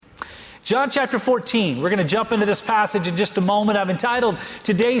John chapter 14, we're going to jump into this passage in just a moment. I've entitled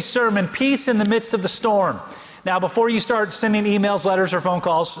today's sermon, Peace in the Midst of the Storm. Now, before you start sending emails, letters, or phone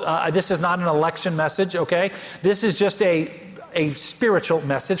calls, this is not an election message, okay? This is just a spiritual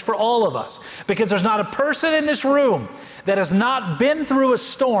message for all of us, because there's not a person in this room that has not been through a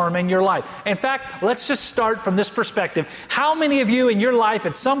storm in your life. In fact, let's just start from this perspective. How many of you in your life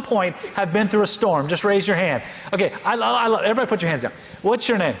at some point have been through a storm? Just raise your hand. Okay, everybody put your hands down. What's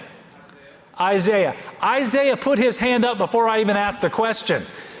your name? Isaiah. Isaiah put his hand up before I even asked the question.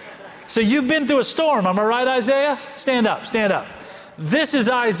 So you've been through a storm, am I right, Isaiah? Stand up, stand up. This is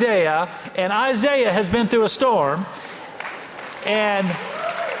Isaiah, and Isaiah has been through a storm. And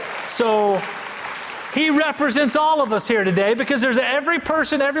so he represents all of us here today, because there's every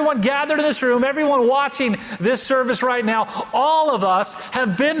person, everyone gathered in this room, everyone watching this service right now, all of us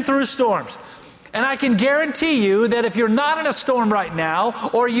have been through storms. And I can guarantee you that if you're not in a storm right now,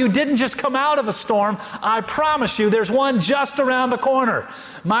 or you didn't just come out of a storm, I promise you there's one just around the corner.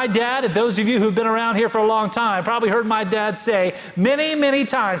 My dad, and those of you who've been around here for a long time, probably heard my dad say many, many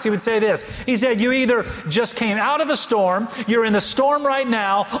times, he would say this. He said, you either just came out of a storm, you're in the storm right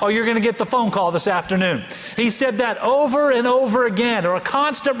now, or you're going to get the phone call this afternoon. He said that over and over again, or a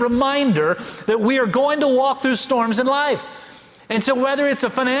constant reminder that we are going to walk through storms in life. And so whether it's a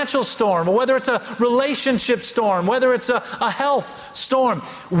financial storm, or whether it's a relationship storm, whether it's a health storm,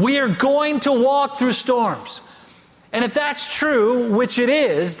 we are going to walk through storms. And if that's true, which it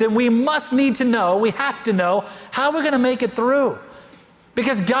is, then we have to know how we're going to make it through.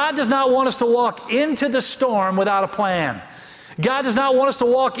 Because God does not want us to walk into the storm without a plan. God does not want us to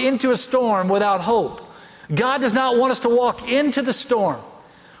walk into a storm without hope. God does not want us to walk into the storm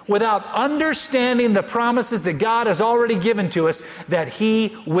without understanding the promises that God has already given to us, that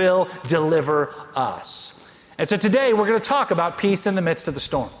He will deliver us. And so today we're going to talk about peace in the midst of the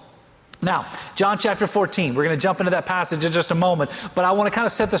storm. Now, John chapter 14, we're going to jump into that passage in just a moment, but I want to kind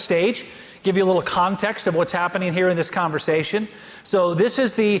of set the stage, give you a little context of what's happening here in this conversation. So this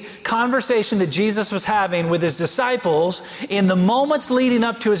is the conversation that Jesus was having with His disciples in the moments leading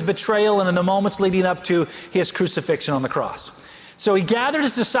up to His betrayal and in the moments leading up to His crucifixion on the cross. So He gathered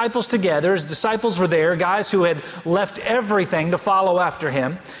His disciples together. His disciples were there, guys who had left everything to follow after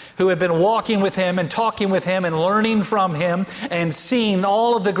Him, who had been walking with Him and talking with Him and learning from Him and seeing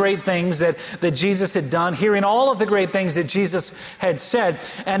all of the great things that Jesus had done, hearing all of the great things that Jesus had said.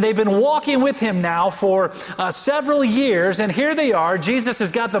 And they've been walking with Him now for several years. And here they are. Jesus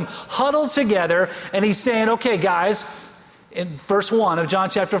has got them huddled together, and He's saying, okay, guys, in verse 1 of John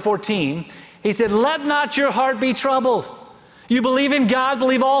chapter 14, He said, let not your heart be troubled. You believe in God,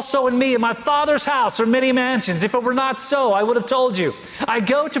 believe also in me. In my Father's house are many mansions. If it were not so, I would have told you. I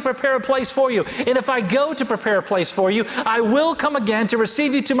go to prepare a place for you. And if I go to prepare a place for you, I will come again to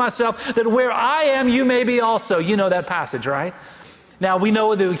receive you to myself, that where I am, you may be also. You know that passage, right? Now, we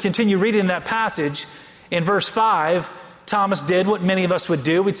know that we continue reading that passage. In verse 5, Thomas did what many of us would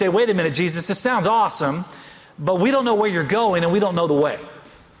do. We'd say, wait a minute, Jesus, this sounds awesome, but we don't know where you're going and we don't know the way.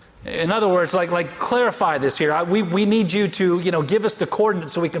 In other words, like clarify this here. We need you to, give us the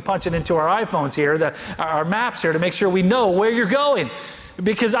coordinates so we can punch it into our iPhones here, our maps here, to make sure we know where you're going,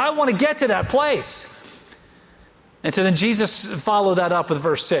 because I want to get to that place. And so then Jesus followed that up with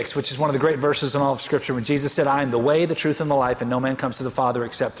verse 6, which is one of the great verses in all of Scripture, when Jesus said, I am the way, the truth, and the life, and no man comes to the Father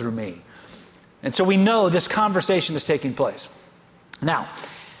except through me. And so we know this conversation is taking place. Now,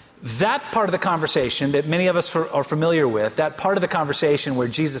 that part of the conversation that many of us are familiar with, that part of the conversation where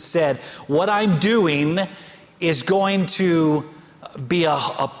Jesus said, what I'm doing is going to be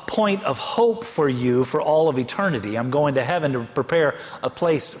a point of hope for you for all of eternity. I'm going to heaven to prepare a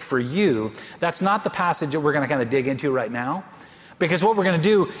place for you. That's not the passage that we're going to kind of dig into right now. Because what we're going to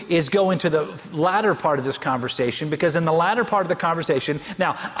do is go into the latter part of this conversation, because in the latter part of the conversation,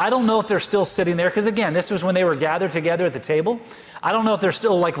 now, I don't know if they're still sitting there, because again, this was when they were gathered together at the table. I don't know if they're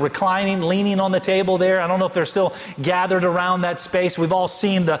still like reclining, leaning on the table there. I don't know if they're still gathered around that space. We've all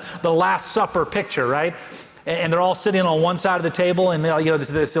seen the Last Supper picture, right? And they're all sitting on one side of the table, and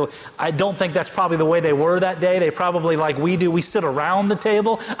so I don't think that's probably the way they were that day. They probably, like we do, we sit around the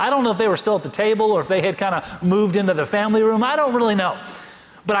table. I don't know if they were still at the table or if they had kind of moved into the family room. I don't really know.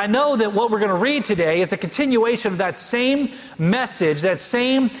 But I know that what we're going to read today is a continuation of that same message, that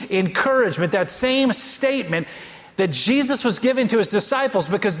same encouragement, that same statement that Jesus was giving to His disciples,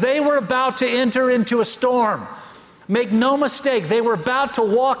 because they were about to enter into a storm. Make no mistake, they were about to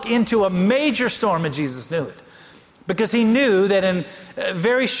walk into a major storm, and Jesus knew it. Because He knew that in a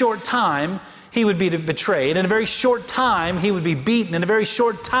very short time, he would be betrayed. In a very short time, he would be beaten. In a very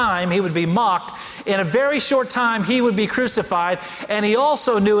short time, he would be mocked. In a very short time, he would be crucified. And he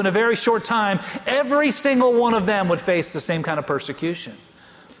also knew in a very short time, every single one of them would face the same kind of persecution.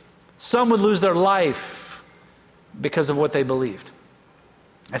 Some would lose their life because of what they believed.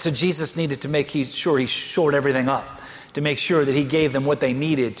 And so Jesus needed to make sure he shored everything up, to make sure that he gave them what they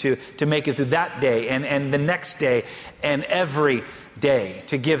needed to make it through that day and the next day and every day,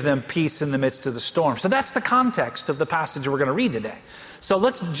 to give them peace in the midst of the storm. So that's the context of the passage we're going to read today. So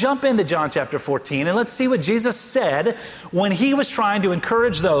let's jump into John chapter 14 and let's see what Jesus said when he was trying to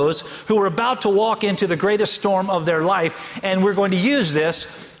encourage those who were about to walk into the greatest storm of their life. And we're going to use this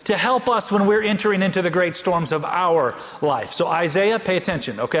to help us when we're entering into the great storms of our life. So Isaiah, pay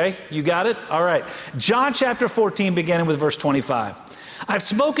attention, okay? You got it? All right. John chapter 14, beginning with verse 25. I've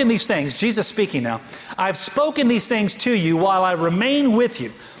spoken these things, Jesus speaking now, I've spoken these things to you while I remain with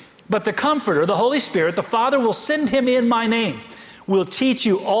you. But the Comforter, the Holy Spirit, the Father will send him in my name, will teach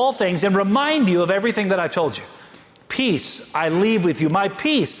you all things and remind you of everything that I've told you. Peace I leave with you, my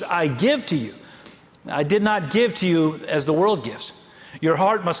peace I give to you. I did not give to you as the world gives. Your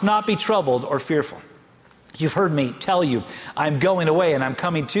heart must not be troubled or fearful. You've heard me tell you, I'm going away and I'm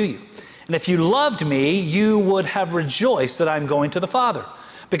coming to you. And if you loved me, you would have rejoiced that I'm going to the Father,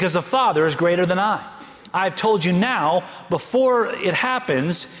 because the Father is greater than I. I've told you now before it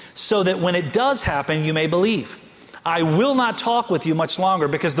happens, so that when it does happen, you may believe. I will not talk with you much longer,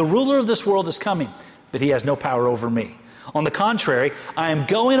 because the ruler of this world is coming, but he has no power over me. On the contrary, I am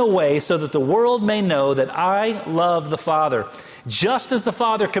going away so that the world may know that I love the Father. Just as the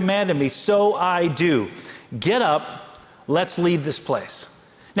Father commanded me, so I do. Get up, let's leave this place.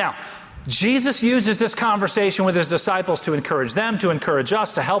 Now, Jesus uses this conversation with his disciples to encourage them, to encourage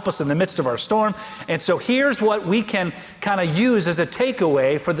us, to help us in the midst of our storm. And so here's what we can kind of use as a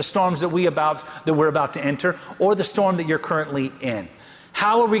takeaway for the storms that we're about to enter, or the storm that you're currently in.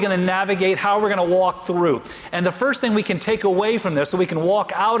 How are we going to navigate? How are we going to walk through? And the first thing we can take away from this, so we can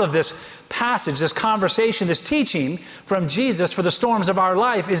walk out of this passage, this conversation, this teaching from Jesus for the storms of our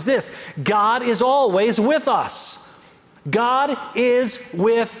life, is this: God is always with us. God is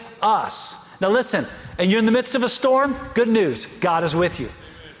with us. Now listen, and you're in the midst of a storm, good news, God is with you.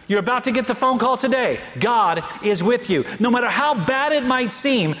 You're about to get the phone call today. God is with you. No matter how bad it might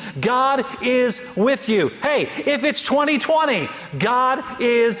seem, God is with you. Hey, if it's 2020, God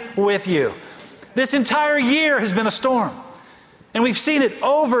is with you. This entire year has been a storm. And we've seen it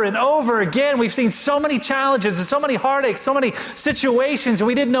over and over again. We've seen so many challenges and so many heartaches, so many situations, and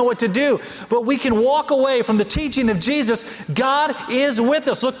we didn't know what to do. But we can walk away from the teaching of Jesus. God is with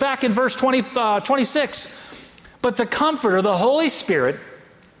us. Look back in verse 26. But the Comforter, the Holy Spirit,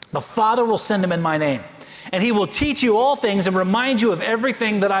 the Father will send him in my name, and he will teach you all things and remind you of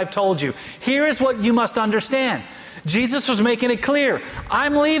everything that I've told you. Here is what you must understand. Jesus was making it clear.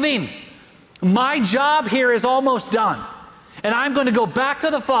 I'm leaving. My job here is almost done. And I'm going to go back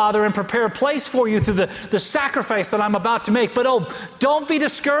to the Father and prepare a place for you through the sacrifice that I'm about to make. But don't be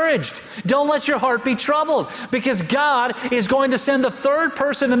discouraged. Don't let your heart be troubled, because God is going to send the third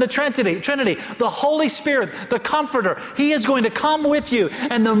person in the Trinity, the Holy Spirit, the Comforter. He is going to come with you.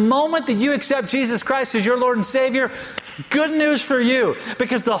 And the moment that you accept Jesus Christ as your Lord and Savior, good news for you,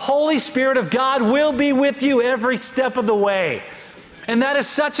 because the Holy Spirit of God will be with you every step of the way. And that is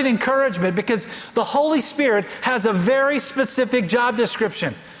such an encouragement, because the Holy Spirit has a very specific job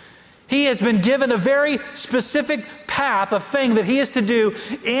description. He has been given a very specific path, a thing that he is to do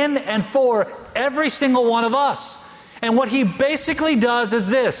in and for every single one of us. And what he basically does is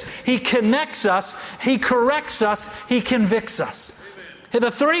this: he connects us, he corrects us, he convicts us. The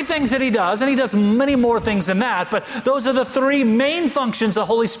three things that he does, and he does many more things than that, but those are the three main functions the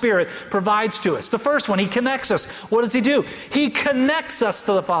Holy Spirit provides to us. The first one, he connects us. What does he do? He connects us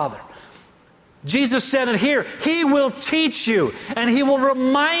to the Father. Jesus said it here: he will teach you, and he will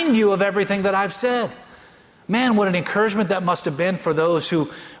remind you of everything that I've said. Man, what an encouragement that must have been for those who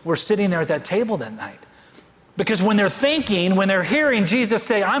were sitting there at that table that night. Because when they're hearing Jesus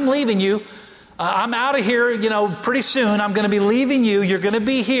say, I'm leaving you, I'm out of here, pretty soon. I'm going to be leaving you. You're going to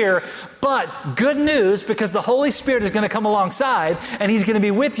be here. But good news, because the Holy Spirit is going to come alongside, and he's going to be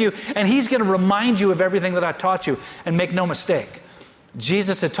with you, and he's going to remind you of everything that I've taught you. And make no mistake,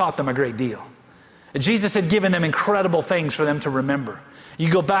 Jesus had taught them a great deal. Jesus had given them incredible things for them to remember.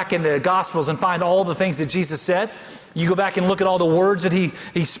 You go back in the Gospels and find all the things that Jesus said. You go back and look at all the words that he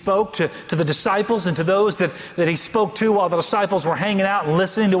spoke to the disciples and to those that he spoke to while the disciples were hanging out and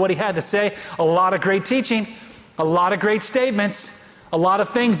listening to what he had to say. A lot of great teaching, a lot of great statements, a lot of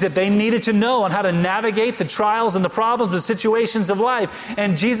things that they needed to know on how to navigate the trials and the problems, the situations of life.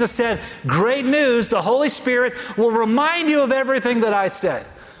 And Jesus said, great news, the Holy Spirit will remind you of everything that I said.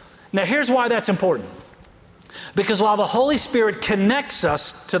 Now, here's why that's important. Because while the Holy Spirit connects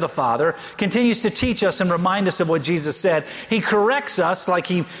us to the Father, continues to teach us and remind us of what Jesus said, He corrects us like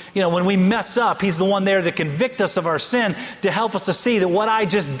when we mess up, He's the one there to convict us of our sin, to help us to see that what I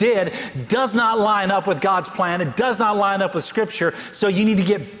just did does not line up with God's plan. It does not line up with Scripture. So you need to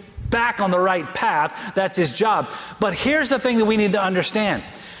get back on the right path. That's His job. But here's the thing that we need to understand.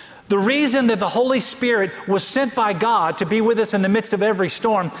 The reason that the Holy Spirit was sent by God to be with us in the midst of every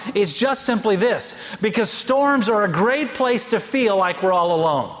storm is just simply this, because storms are a great place to feel like we're all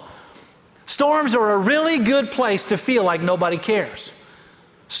alone. Storms are a really good place to feel like nobody cares.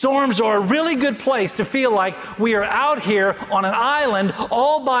 Storms are a really good place to feel like we are out here on an island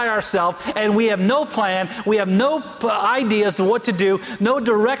all by ourselves and we have no plan, we have no idea as to what to do, no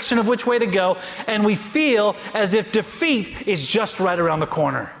direction of which way to go, and we feel as if defeat is just right around the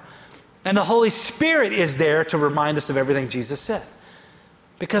corner. And the Holy Spirit is there to remind us of everything Jesus said.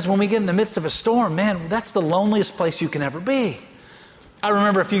 Because when we get in the midst of a storm, man, that's the loneliest place you can ever be. I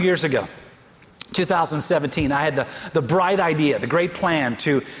remember a few years ago, 2017, I had the bright idea, the great plan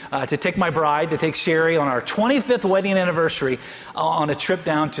to take my bride, to take Sherry on our 25th wedding anniversary on a trip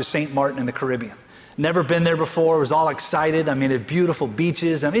down to St. Martin in the Caribbean. Never been there before, was all excited. I mean, it had beautiful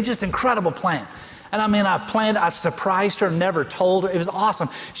beaches. I mean, just incredible plan. And I surprised her, never told her. It was awesome.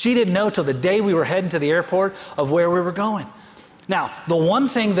 She didn't know till the day we were heading to the airport of where we were going. Now, the one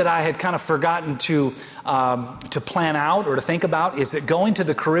thing that I had kind of forgotten to plan out or to think about is that going to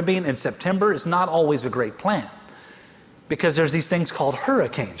the Caribbean in September is not always a great plan, because there's these things called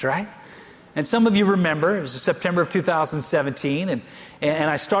hurricanes, right? And some of you remember, it was September of 2017, and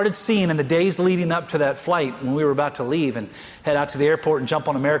I started seeing in the days leading up to that flight when we were about to leave and head out to the airport and jump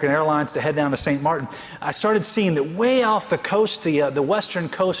on American Airlines to head down to St. Martin, I started seeing that way off the coast, the western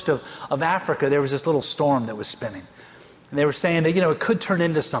coast of Africa, there was this little storm that was spinning. And they were saying that, it could turn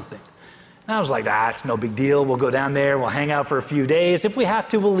into something. And I was like, it's no big deal. We'll go down there, we'll hang out for a few days. If we have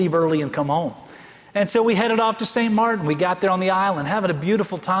to, we'll leave early and come home. And so we headed off to St. Martin. We got there on the island, having a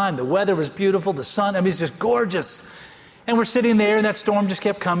beautiful time. The weather was beautiful. The sun, it was just gorgeous. And we're sitting there, and that storm just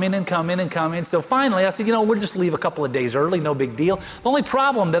kept coming and coming and coming. So finally, I said, we'll just leave a couple of days early, no big deal. The only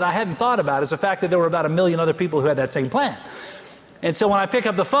problem that I hadn't thought about is the fact that there were about 1 million other people who had that same plan. And so when I pick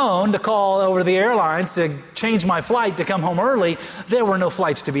up the phone to call over the airlines to change my flight to come home early, there were no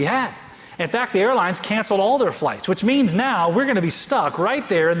flights to be had. In fact, the airlines canceled all their flights, which means now we're going to be stuck right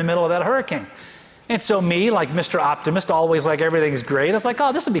there in the middle of that hurricane. And so me, like Mr. Optimist, always like everything's great, I was like,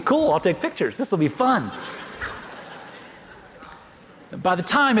 this will be cool. I'll take pictures. This will be fun. By the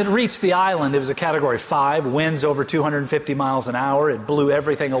time it reached the island, it was a Category 5, winds over 250 miles an hour. It blew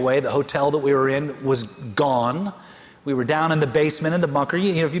everything away. The hotel that we were in was gone. We were down in the basement in the bunker.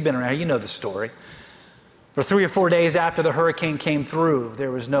 If you've been around, you know the story. For 3 or 4 days after the hurricane came through,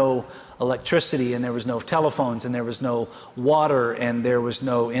 there was no electricity, and there was no telephones, and there was no water, and there was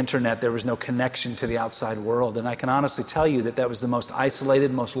no internet. There was no connection to the outside world. And I can honestly tell you that was the most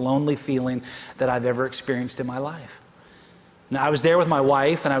isolated, most lonely feeling that I've ever experienced in my life. Now, I was there with my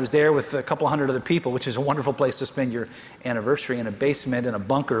wife, and I was there with a couple hundred other people, which is a wonderful place to spend your anniversary, in a basement in a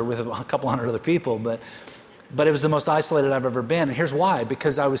bunker with a couple hundred other people. But it was the most isolated I've ever been. And here's why.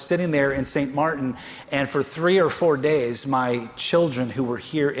 Because I was sitting there in St. Martin, and for 3 or 4 days, my children who were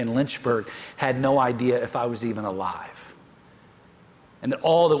here in Lynchburg had no idea if I was even alive. And that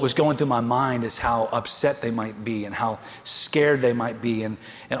all that was going through my mind is how upset they might be and how scared they might be. And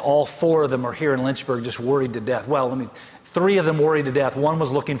all 4 of them are here in Lynchburg just worried to death. Well, 3 of them worried to death. 1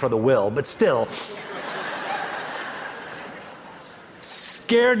 was looking for the will, but still.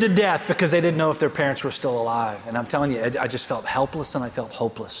 Scared to death because they didn't know if their parents were still alive. And I'm telling you, I just felt helpless and I felt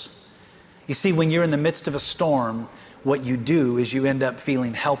hopeless. You see, when you're in the midst of a storm, what you do is you end up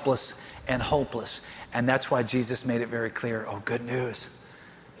feeling helpless and hopeless. And that's why Jesus made it very clear, good news.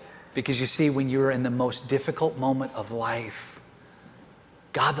 Because you see, when you're in the most difficult moment of life,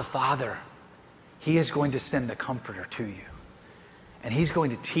 God the Father, He is going to send the Comforter to you. And He's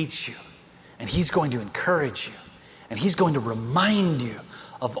going to teach you. And He's going to encourage you. And He's going to remind you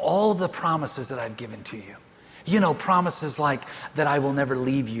of all of the promises that I've given to you. Promises like that I will never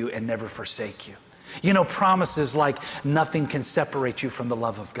leave you and never forsake you. Promises like nothing can separate you from the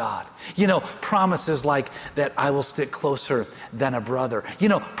love of God. Promises like that I will stick closer than a brother.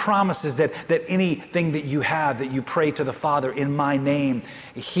 Promises that anything that you have, that you pray to the Father in my name,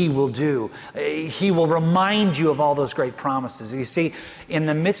 He will do. He will remind you of all those great promises. You see, in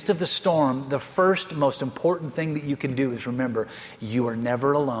the midst of the storm, the first most important thing that you can do is remember, you are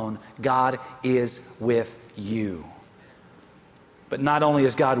never alone. God is with you. But not only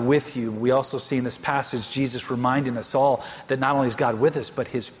is God with you, we also see in this passage Jesus reminding us all that not only is God with us, but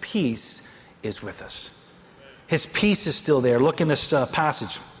His peace is with us. His peace is still there. Look in this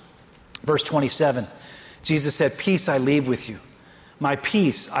passage, verse 27. Jesus said, "Peace I leave with you. My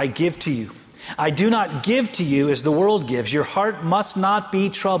peace I give to you. I do not give to you as the world gives. Your heart must not be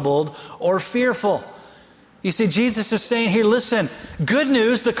troubled or fearful." You see, Jesus is saying here, listen, good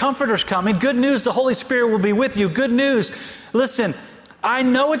news, the Comforter's coming. Good news, the Holy Spirit will be with you. Good news, listen, I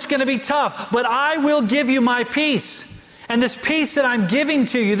know it's going to be tough, but I will give you my peace. And this peace that I'm giving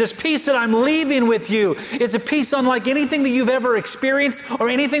to you, this peace that I'm leaving with you, is a peace unlike anything that you've ever experienced or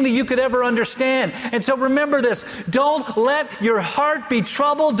anything that you could ever understand. And so remember this, don't let your heart be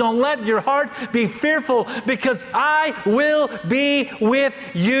troubled. Don't let your heart be fearful, because I will be with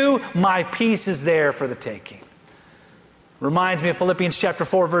you. My peace is there for the taking. Reminds me of Philippians chapter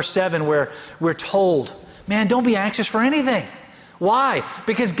 4, verse 7, where we're told, man, don't be anxious for anything. Why?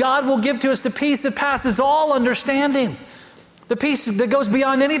 Because God will give to us the peace that passes all understanding. The peace that goes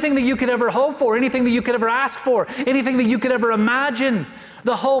beyond anything that you could ever hope for, anything that you could ever ask for, anything that you could ever imagine.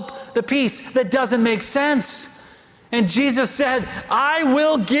 The hope, the peace that doesn't make sense. And Jesus said, I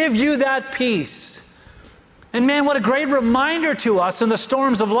will give you that peace. And man, what a great reminder to us in the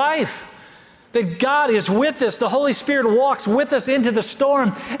storms of life. That God is with us. The Holy Spirit walks with us into the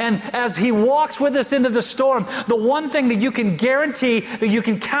storm. And as He walks with us into the storm, the one thing that you can guarantee, that you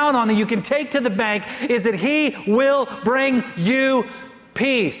can count on, that you can take to the bank, is that He will bring you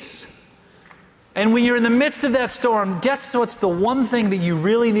peace. And when you're in the midst of that storm, guess what's the one thing that you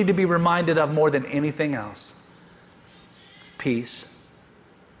really need to be reminded of more than anything else? Peace.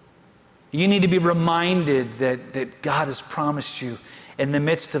 You need to be reminded that God has promised you, in the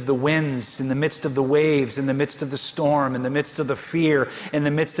midst of the winds, in the midst of the waves, in the midst of the storm, in the midst of the fear, in the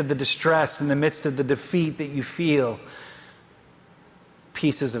midst of the distress, in the midst of the defeat that you feel,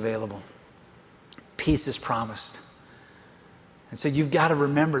 peace is available. Peace is promised. And so you've got to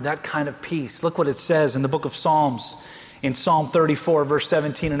remember that kind of peace. Look what it says in the book of Psalms, in Psalm 34, verse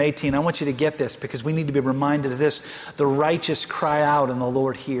 17 and 18. I want you to get this, because we need to be reminded of this. The righteous cry out and the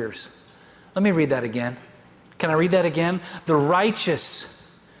Lord hears. Let me read that again. Can I read that again? The righteous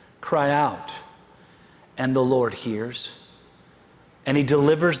cry out, and the Lord hears, and He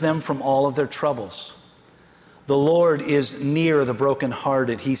delivers them from all of their troubles. The Lord is near the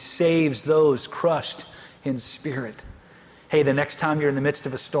brokenhearted. He saves those crushed in spirit. Hey, the next time you're in the midst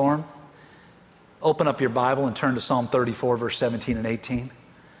of a storm, open up your Bible and turn to Psalm 34, verse 17 and 18.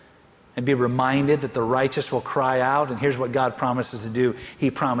 And be reminded that the righteous will cry out, and here's what God promises to do. He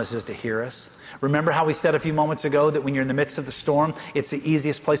promises to hear us. Remember how we said a few moments ago that when you're in the midst of the storm, it's the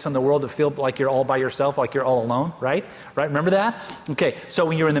easiest place in the world to feel like you're all by yourself, like you're all alone, right? Right? Remember that? Okay, so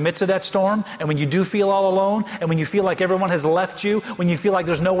when you're in the midst of that storm, and when you do feel all alone, and when you feel like everyone has left you, when you feel like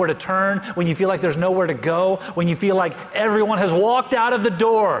there's nowhere to turn, when you feel like there's nowhere to go, when you feel like everyone has walked out of the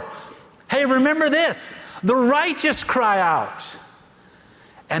door, hey, remember this, the righteous cry out,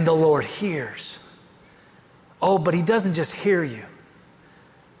 and the Lord hears. Oh, but He doesn't just hear you.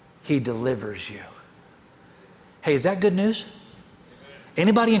 He delivers you. Hey, is that good news?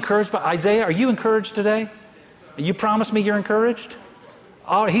 Anybody encouraged by Isaiah? Are you encouraged today? You promised me you're encouraged?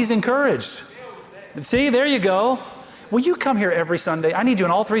 Oh, he's encouraged. See, there you go. Will you come here every Sunday? I need you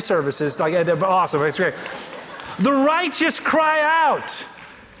in all three services. Awesome. It's great. The righteous cry out,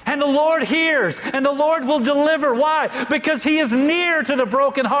 and the Lord hears, and the Lord will deliver. Why? Because He is near to the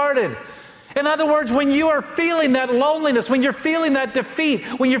brokenhearted. In other words, when you are feeling that loneliness, when you're feeling that defeat,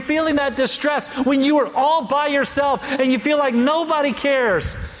 when you're feeling that distress, when you are all by yourself and you feel like nobody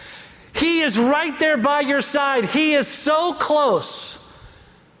cares, He is right there by your side. He is so close.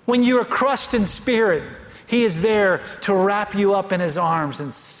 When you are crushed in spirit, He is there to wrap you up in His arms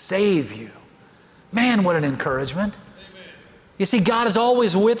and save you. Man, what an encouragement. Amen. You see, God is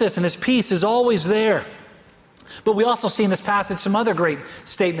always with us, and His peace is always there. But we also see in this passage some other great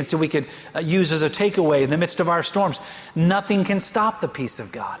statements that we could use as a takeaway in the midst of our storms. Nothing can stop the peace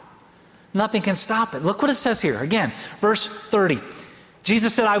of God. Nothing can stop it. Look what it says here. Again, verse 30.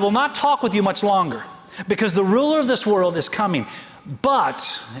 Jesus said, I will not talk with you much longer, because the ruler of this world is coming.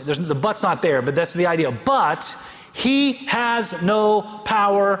 But, the but's not there, but that's the idea. But He has no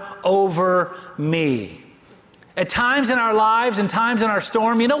power over me. At times in our lives and times in our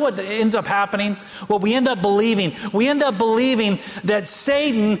storm, you know what ends up happening? What we end up believing? We end up believing that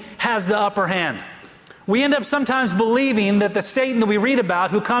Satan has the upper hand. We end up sometimes believing that the Satan that we read about,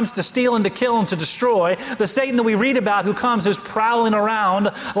 who comes to steal and to kill and to destroy, the Satan that we read about who's prowling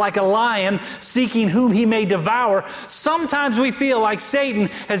around like a lion, seeking whom he may devour, sometimes we feel like Satan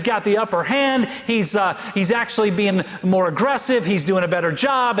has got the upper hand. He's actually being more aggressive. He's doing a better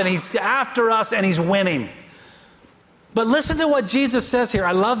job, and he's after us, and he's winning. But listen to what Jesus says here.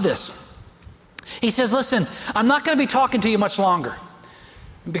 I love this. He says, listen, I'm not going to be talking to you much longer.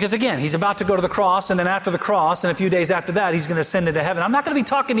 Because again, he's about to go to the cross, and then after the cross, and a few days after that, he's going to ascend into heaven. I'm not going to be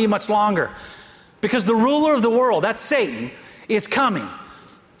talking to you much longer, because the ruler of the world, that's Satan, is coming.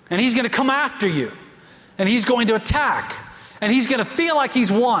 And he's going to come after you. And he's going to attack. And he's going to feel like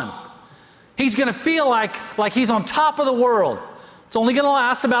he's won. He's going to feel like he's on top of the world. It's only going to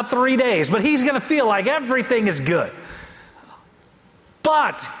last about 3 days, but he's going to feel like everything is good.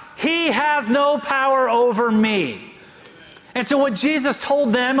 But he has no power over me. And so what Jesus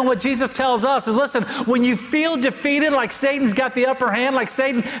told them and what Jesus tells us is, listen, when you feel defeated, like Satan's got the upper hand, like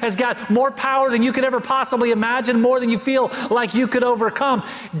Satan has got more power than you could ever possibly imagine, more than you feel like you could overcome,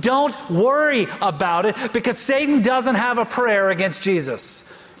 don't worry about it, because Satan doesn't have a prayer against Jesus.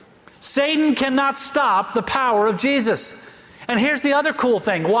 Satan cannot stop the power of Jesus. And here's the other cool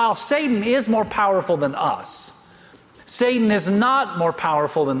thing. While Satan is more powerful than us, Satan is not more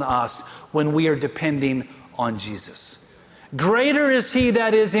powerful than us when we are depending on Jesus. Greater is he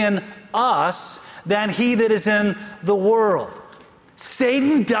that is in us than he that is in the world.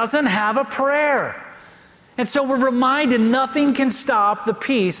 Satan doesn't have a prayer. And so we're reminded nothing can stop the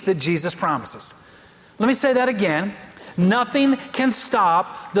peace that Jesus promises. Let me say that again. Nothing can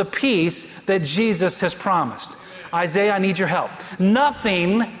stop the peace that Jesus has promised. Isaiah, I need your help.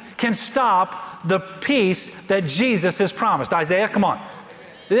 Nothing can stop the peace that Jesus has promised. Isaiah, come on.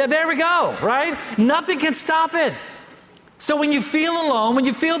 There we go, right? Nothing can stop it. So when you feel alone, when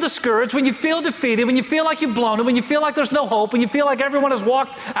you feel discouraged, when you feel defeated, when you feel like you've blown it, when you feel like there's no hope, when you feel like everyone has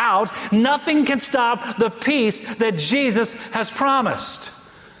walked out, nothing can stop the peace that Jesus has promised.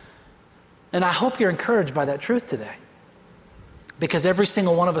 And I hope you're encouraged by that truth today. Because every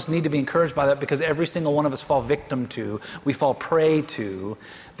single one of us need to be encouraged by that, because every single one of us fall victim to, we fall prey to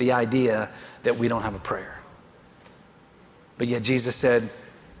the idea that we don't have a prayer. But yet Jesus said,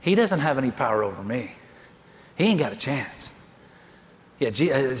 he doesn't have any power over me. He ain't got a chance. Yeah,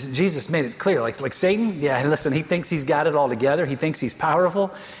 Jesus made it clear. Like Satan, yeah, listen, he thinks he's got it all together. He thinks he's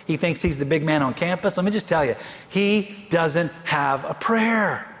powerful. He thinks he's the big man on campus. Let me just tell you, he doesn't have a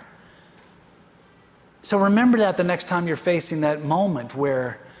prayer. So remember that the next time you're facing that moment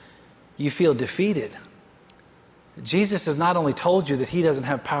where you feel defeated. Jesus has not only told you that he doesn't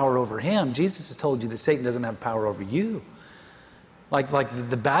have power over him, Jesus has told you that Satan doesn't have power over you. Like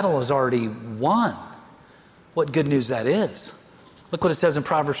the battle is already won. What good news that is. Look what it says in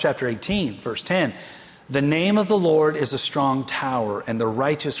Proverbs chapter 18, verse 10. The name of the Lord is a strong tower, and the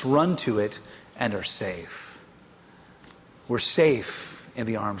righteous run to it and are safe. We're safe in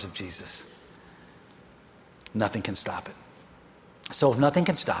the arms of Jesus. Nothing can stop it. So if nothing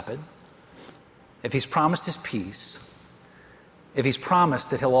can stop it, if he's promised his peace, if he's promised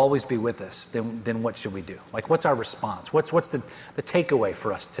that he'll always be with us, then what should we do? Like, what's our response? What's the takeaway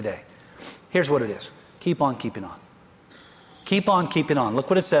for us today? Here's what it is. Keep on keeping on. Keep on keeping on. Look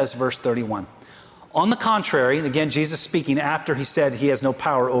what it says, verse 31. On the contrary, and again, Jesus speaking after he said he has no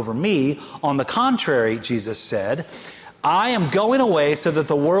power over me. On the contrary, Jesus said, I am going away so that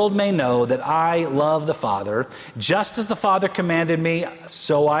the world may know that I love the Father. Just as the Father commanded me,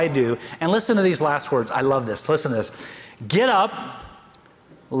 so I do. And listen to these last words. I love this. Listen to this. Get up.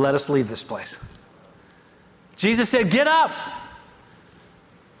 Let us leave this place. Jesus said, get up.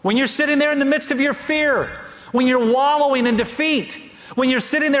 When you're sitting there in the midst of your fear, when you're wallowing in defeat, when you're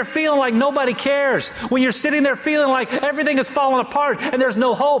sitting there feeling like nobody cares, when you're sitting there feeling like everything is falling apart and there's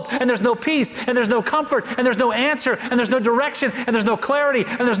no hope and there's no peace and there's no comfort and there's no answer and there's no direction and there's no clarity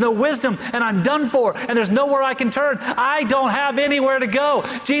and there's no wisdom and I'm done for and there's nowhere I can turn. I don't have anywhere to go.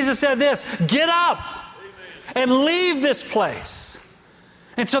 Jesus said this, get up and leave this place.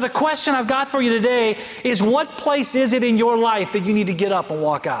 And so the question I've got for you today is, what place is it in your life that you need to get up and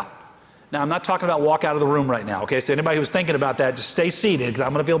walk out? Now, I'm not talking about walk out of the room right now, okay? So anybody who's thinking about that, just stay seated because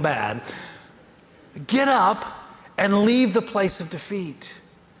I'm going to feel bad. Get up and leave the place of defeat.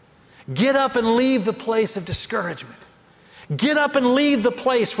 Get up and leave the place of discouragement. Get up and leave the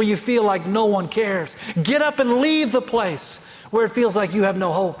place where you feel like no one cares. Get up and leave the place where it feels like you have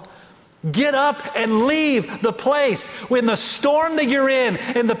no hope. Get up and leave the place. When the storm that you're in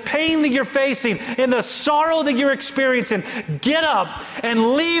the pain that you're facing, in the sorrow that you're experiencing, get up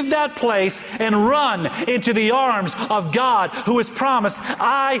and leave that place and run into the arms of God who has promised,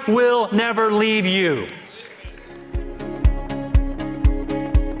 I will never leave you.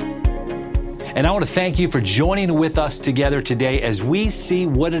 And I want to thank you for joining with us together today as we see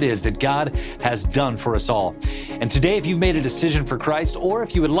what it is that God has done for us all. And today, if you've made a decision for Christ, or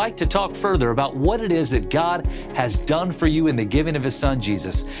if you would like to talk further about what it is that God has done for you in the giving of His Son,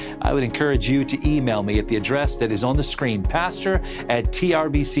 Jesus, I would encourage you to email me at the address that is on the screen,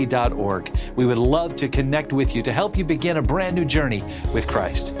 pastor@trbc.org. We would love to connect with you to help you begin a brand new journey with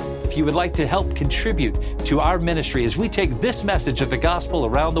Christ. If you would like to help contribute to our ministry as we take this message of the gospel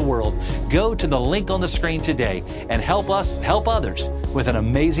around the world, go to the link on the screen today and help us help others with an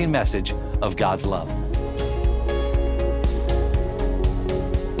amazing message of God's love.